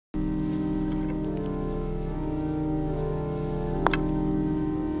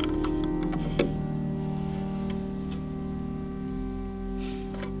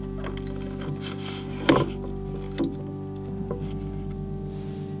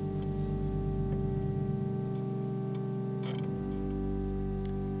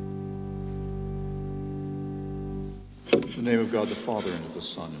In the name of God the Father, and of the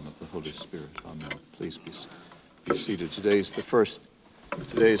Son, and of the Holy Spirit. Amen. Please be seated. Today is the first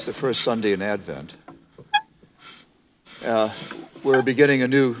Sunday in Advent. We're beginning a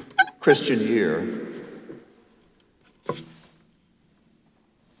new Christian year.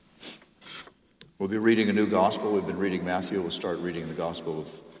 We'll be reading a new gospel. We've been reading Matthew. We'll start reading the gospel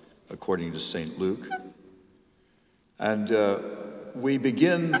according to St. Luke. And we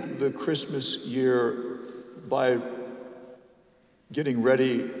begin the Christmas year by getting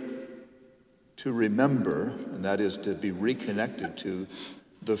ready to remember, and that is to be reconnected to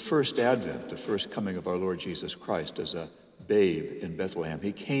the first Advent, the first coming of our Lord Jesus Christ as a babe in Bethlehem.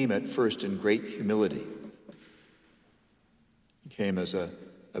 He came at first in great humility. He came as a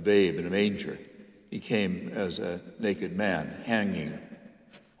babe in a manger. He came as a naked man hanging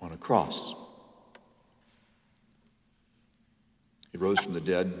on a cross. He rose from the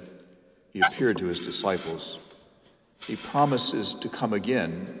dead. He appeared to his disciples. He promises to come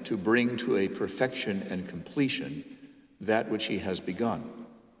again to bring to a perfection and completion that which he has begun.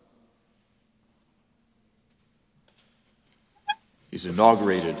 He's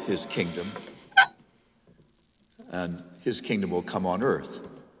inaugurated his kingdom, and his kingdom will come on earth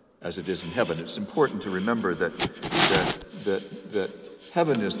as it is in heaven. It's important to remember that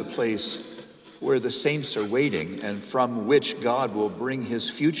heaven is the place where the saints are waiting and from which God will bring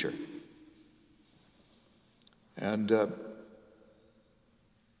his future. And the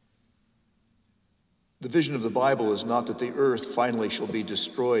vision of the Bible is not that the earth finally shall be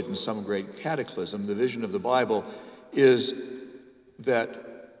destroyed in some great cataclysm. The vision of the Bible is that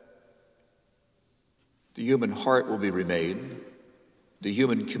the human heart will be remade, the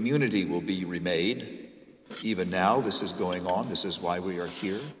human community will be remade. Even now, this is going on. This is why we are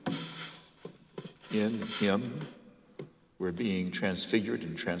here. In him, we're being transfigured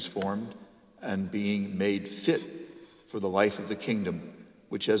and transformed and being made fit for the life of the kingdom,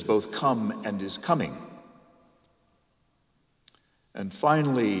 which has both come and is coming. And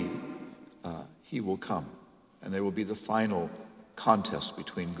finally, he will come, and there will be the final contest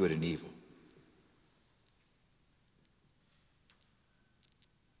between good and evil.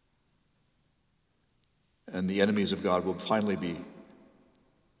 And the enemies of God will finally be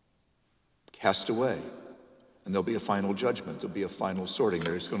cast away. And there'll be a final judgment. There'll be a final sorting.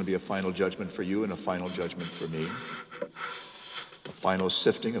 There's going to be a final judgment for you and a final judgment for me. A final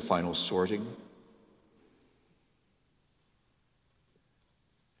sifting, a final sorting.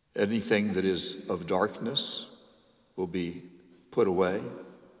 Anything that is of darkness will be put away,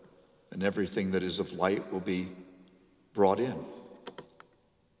 and everything that is of light will be brought in.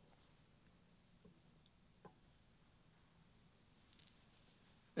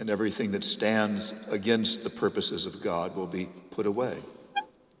 And everything that stands against the purposes of God will be put away.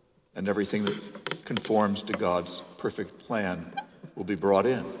 And everything that conforms to God's perfect plan will be brought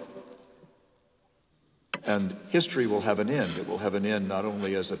in. And history will have an end. It will have an end not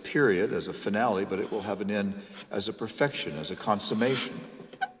only as a period, as a finale, but it will have an end as a perfection, as a consummation.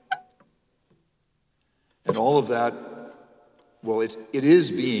 And all of that, well, it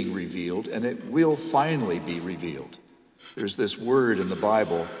is being revealed, and it will finally be revealed. There's this word in the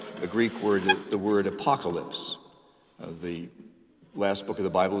Bible, a Greek word, the word apocalypse. The last book of the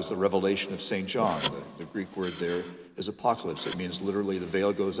Bible is the Revelation of St. John. The Greek word there is apocalypse. It means literally the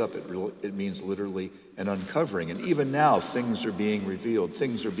veil goes up. It means literally an uncovering. And even now, things are being revealed.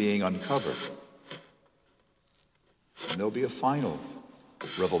 Things are being uncovered. And there'll be a final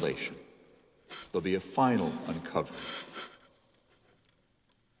revelation. There'll be a final uncovering.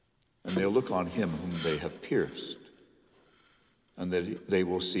 And they'll look on him whom they have pierced. And that they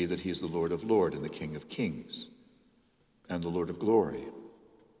will see that he's the Lord of Lords and the King of Kings and the Lord of Glory.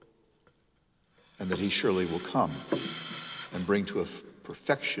 And that he surely will come and bring to a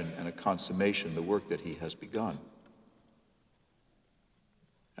perfection and a consummation the work that he has begun.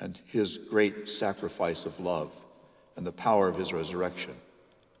 And his great sacrifice of love and the power of his resurrection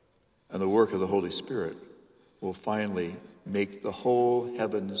and the work of the Holy Spirit will finally make the whole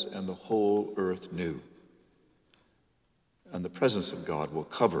heavens and the whole earth new. And the presence of God will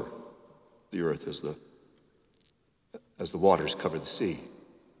cover the earth as the waters cover the sea.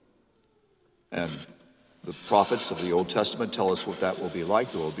 And the prophets of the Old Testament tell us what that will be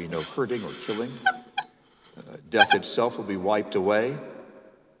like. There will be no hurting or killing. Death itself will be wiped away.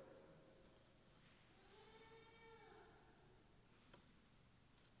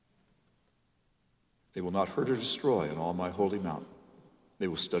 They will not hurt or destroy on all my holy mountain. They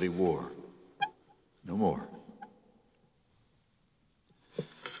will study war. No more.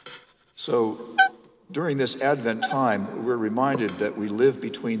 So during this Advent time, we're reminded that we live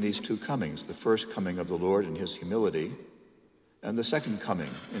between these two comings, the first coming of the Lord in his humility, and the second coming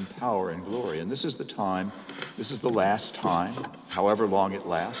in power and glory. And this is the time, this is the last time, however long it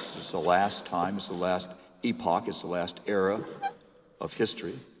lasts. It's the last time, it's the last epoch, it's the last era of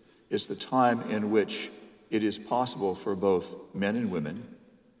history. It's the time in which it is possible for both men and women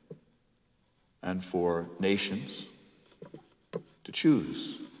and for nations to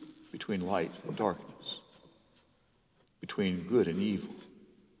choose between light and darkness, between good and evil.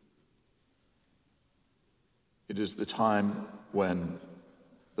 It is the time when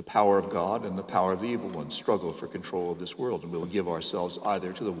the power of God and the power of the evil one struggle for control of this world, and we'll give ourselves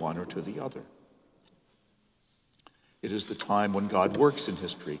either to the one or to the other. It is the time when God works in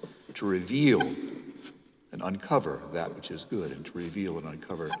history to reveal and uncover that which is good, and to reveal and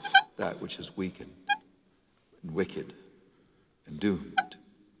uncover that which is weakened and wicked and doomed.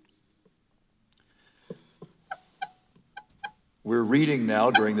 We're reading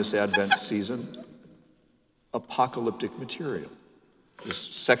now during this Advent season apocalyptic material. This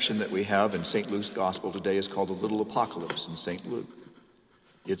section that we have in St. Luke's Gospel today is called the Little Apocalypse in St. Luke.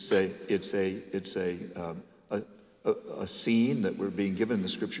 It's a scene that we're being given in the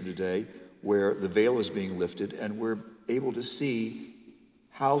Scripture today where the veil is being lifted and we're able to see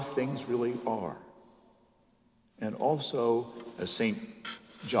how things really are. And also, as St.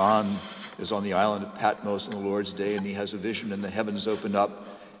 John is on the island of Patmos on the Lord's Day, and he has a vision and the heavens open up,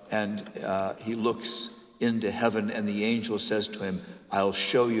 and he looks into heaven, and the angel says to him, "I'll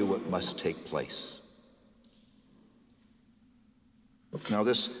show you what must take place." Now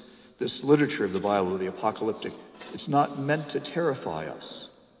this literature of the Bible, the apocalyptic, it's not meant to terrify us.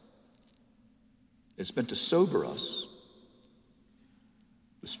 It's meant to sober us.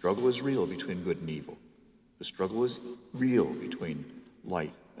 The struggle is real between good and evil. The struggle is real between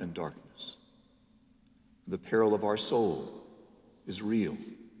light and darkness. The peril of our soul is real.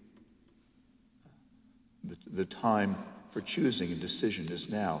 The time for choosing and decision is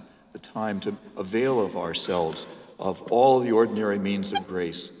now. The time to avail of ourselves of all the ordinary means of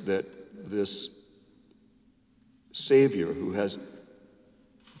grace that this Savior who has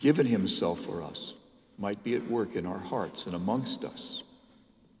given himself for us might be at work in our hearts and amongst us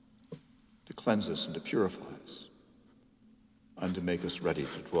to cleanse us and to purify us and to make us ready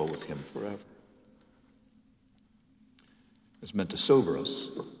to dwell with him forever. It's meant to sober us,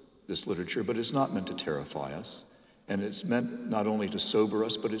 this literature, but it's not meant to terrify us. And it's meant not only to sober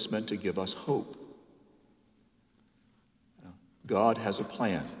us, but it's meant to give us hope. God has a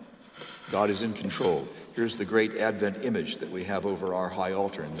plan. God is in control. Here's the great Advent image that we have over our high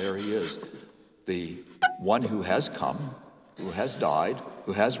altar, and there he is, the one who has come, who has died,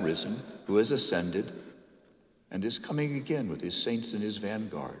 who has risen, who has ascended, and is coming again with his saints in his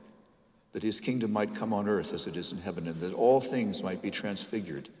vanguard, that his kingdom might come on earth as it is in heaven, and that all things might be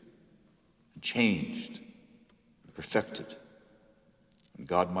transfigured and changed and perfected, and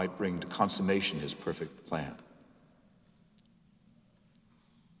God might bring to consummation his perfect plan.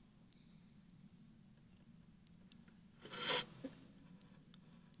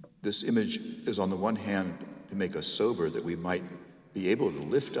 This image is on the one hand to make us sober, that we might be able to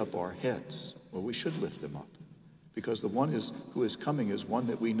lift up our heads. Well, we should lift them up, because the one who is coming is one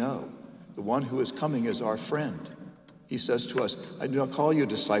that we know. The one who is coming is our friend. He says to us, "I do not call you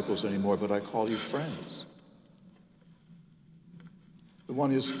disciples anymore, but I call you friends." The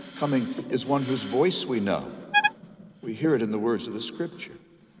one who is coming is one whose voice we know. We hear it in the words of the Scripture.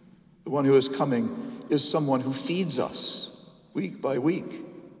 The one who is coming is someone who feeds us week by week.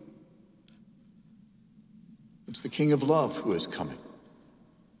 It's the King of Love who is coming.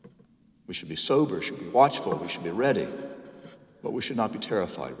 We should be sober, should be watchful, we should be ready, but we should not be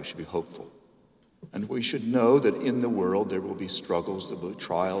terrified, we should be hopeful. And we should know that in the world there will be struggles, there will be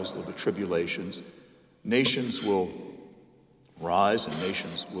trials, there will be tribulations. Nations will rise and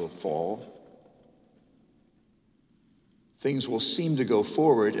nations will fall. Things will seem to go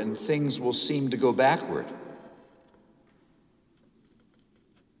forward and things will seem to go backward.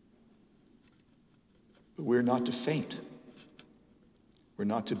 But we're not to faint. We're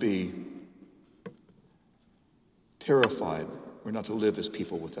not to be terrified. We're not to live as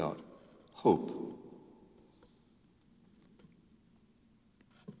people without hope.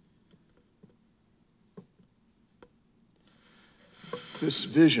 This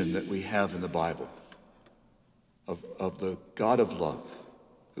vision that we have in the Bible of the God of love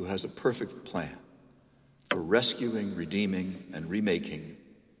who has a perfect plan for rescuing, redeeming, and remaking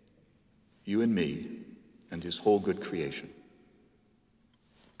you and me and his whole good creation.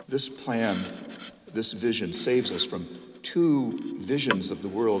 This plan, this vision saves us from two visions of the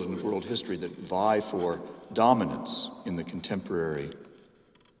world and world history that vie for dominance in the contemporary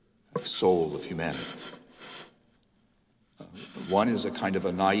soul of humanity. One is a kind of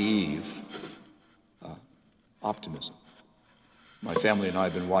a naive optimism. My family and I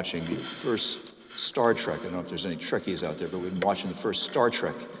have been watching the first Star Trek. I don't know if there's any Trekkies out there, but we've been watching the first Star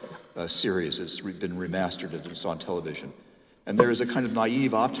Trek series. It's been remastered and it's on television. And there is a kind of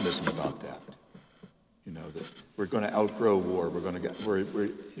naive optimism about that. You know, that we're going to outgrow war. We're going to get, we're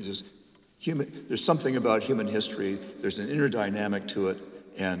just human. There's something about human history. There's an inner dynamic to it.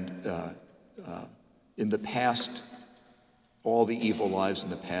 And in the past, all the evil lives in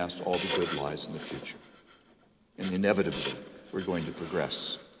the past, all the good lies in the future. And inevitably, we're going to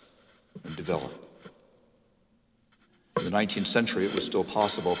progress and develop. In the 19th century, it was still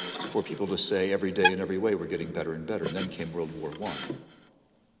possible for people to say every day in every way we're getting better and better. And then came World War I.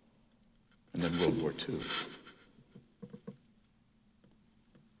 And then World War II.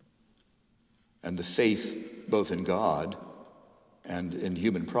 And the faith, both in God and in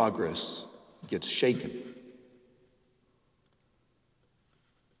human progress, gets shaken.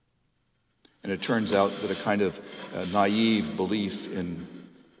 And it turns out that a kind of naive belief in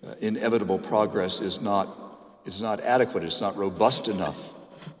inevitable progress is not adequate, it's not robust enough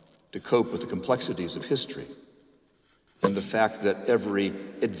to cope with the complexities of history. And the fact that every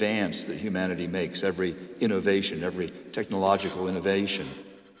advance that humanity makes, every innovation, every technological innovation,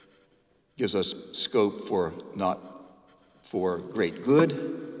 gives us scope for not for great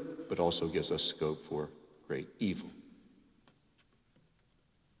good, but also gives us scope for great evil.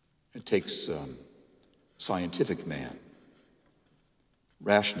 It takes scientific man,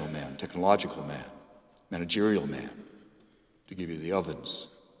 rational man, technological man, managerial man to give you the ovens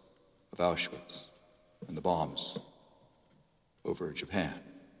of Auschwitz and the bombs over Japan.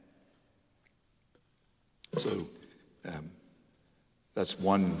 So that's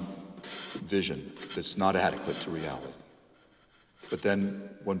one vision that's not adequate to reality. But then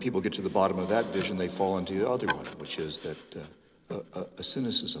when people get to the bottom of that vision, they fall into the other one, which is that a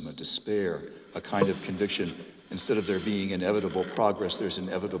cynicism, a despair, a kind of conviction. Instead of there being inevitable progress, there's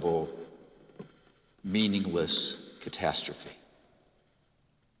inevitable meaningless catastrophe.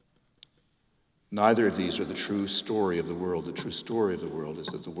 Neither of these are the true story of the world. The true story of the world is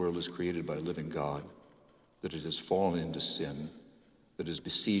that the world is created by a living God, that it has fallen into sin, that it is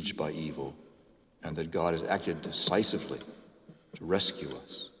besieged by evil, and that God has acted decisively to rescue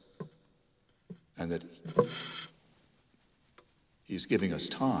us, and that He's giving us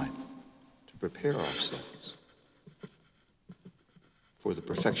time to prepare ourselves for the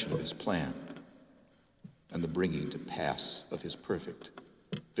perfection of His plan and the bringing to pass of His perfect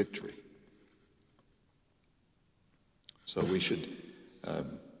victory. So we should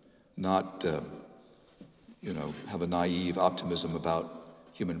not, have a naive optimism about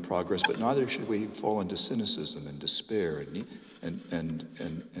human progress, but neither should we fall into cynicism and despair and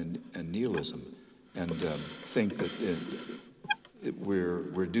nihilism and think that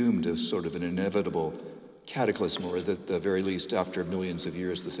we're doomed to sort of an inevitable cataclysm, or that at the very least after millions of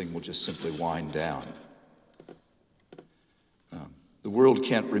years the thing will just simply wind down. The world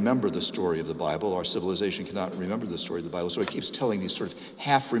can't remember the story of the Bible. Our civilization cannot remember the story of the Bible, so it keeps telling these sort of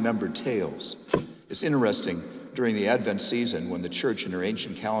half-remembered tales. It's interesting, during the Advent season, when the church in her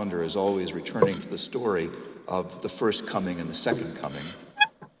ancient calendar is always returning to the story of the first coming and the second coming,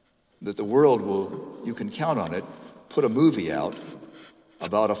 that the world will, you can count on it, put a movie out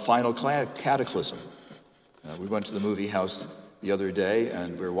about a final cataclysm. We went to the movie house the other day,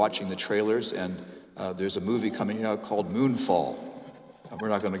 and we were watching the trailers, and there's a movie coming out called Moonfall. We're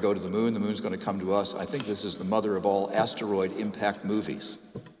not going to go to the moon. The moon's going to come to us. I think this is the mother of all asteroid impact movies.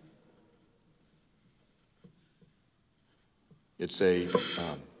 It's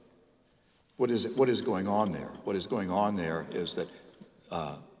what is going on there? What is going on there is that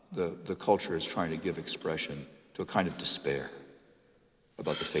the culture is trying to give expression to a kind of despair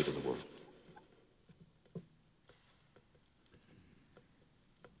about the fate of the world.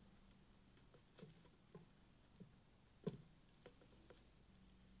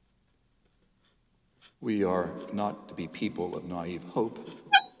 We are not to be people of naive hope,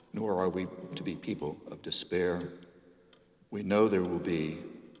 nor are we to be people of despair. We know there will be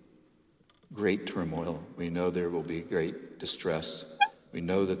great turmoil. We know there will be great distress. We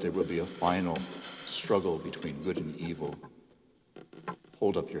know that there will be a final struggle between good and evil.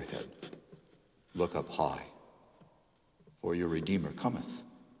 Hold up your head. Look up high, for your Redeemer cometh.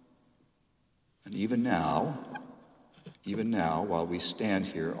 And even now, while we stand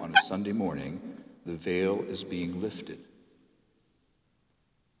here on a Sunday morning, the veil is being lifted.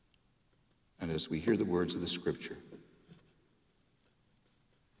 And as we hear the words of the Scripture,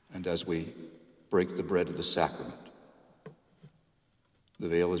 and as we break the bread of the sacrament, the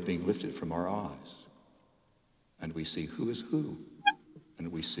veil is being lifted from our eyes. and we see who is who,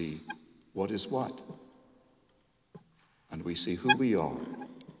 and we see what is what, and we see who we are,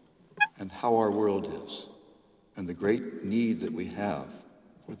 and how our world is, and the great need that we have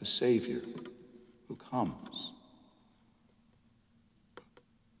for the Savior who comes,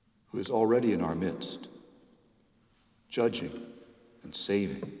 who is already in our midst, judging and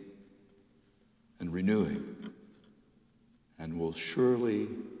saving and renewing, and will surely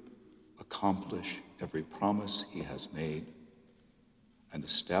accomplish every promise he has made and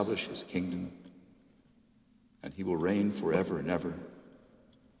establish his kingdom, and he will reign forever and ever.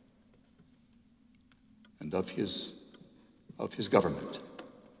 And of his government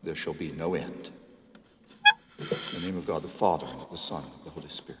there shall be no end. In the name of God the Father, and of the Son, and of the Holy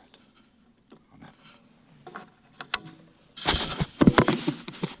Spirit.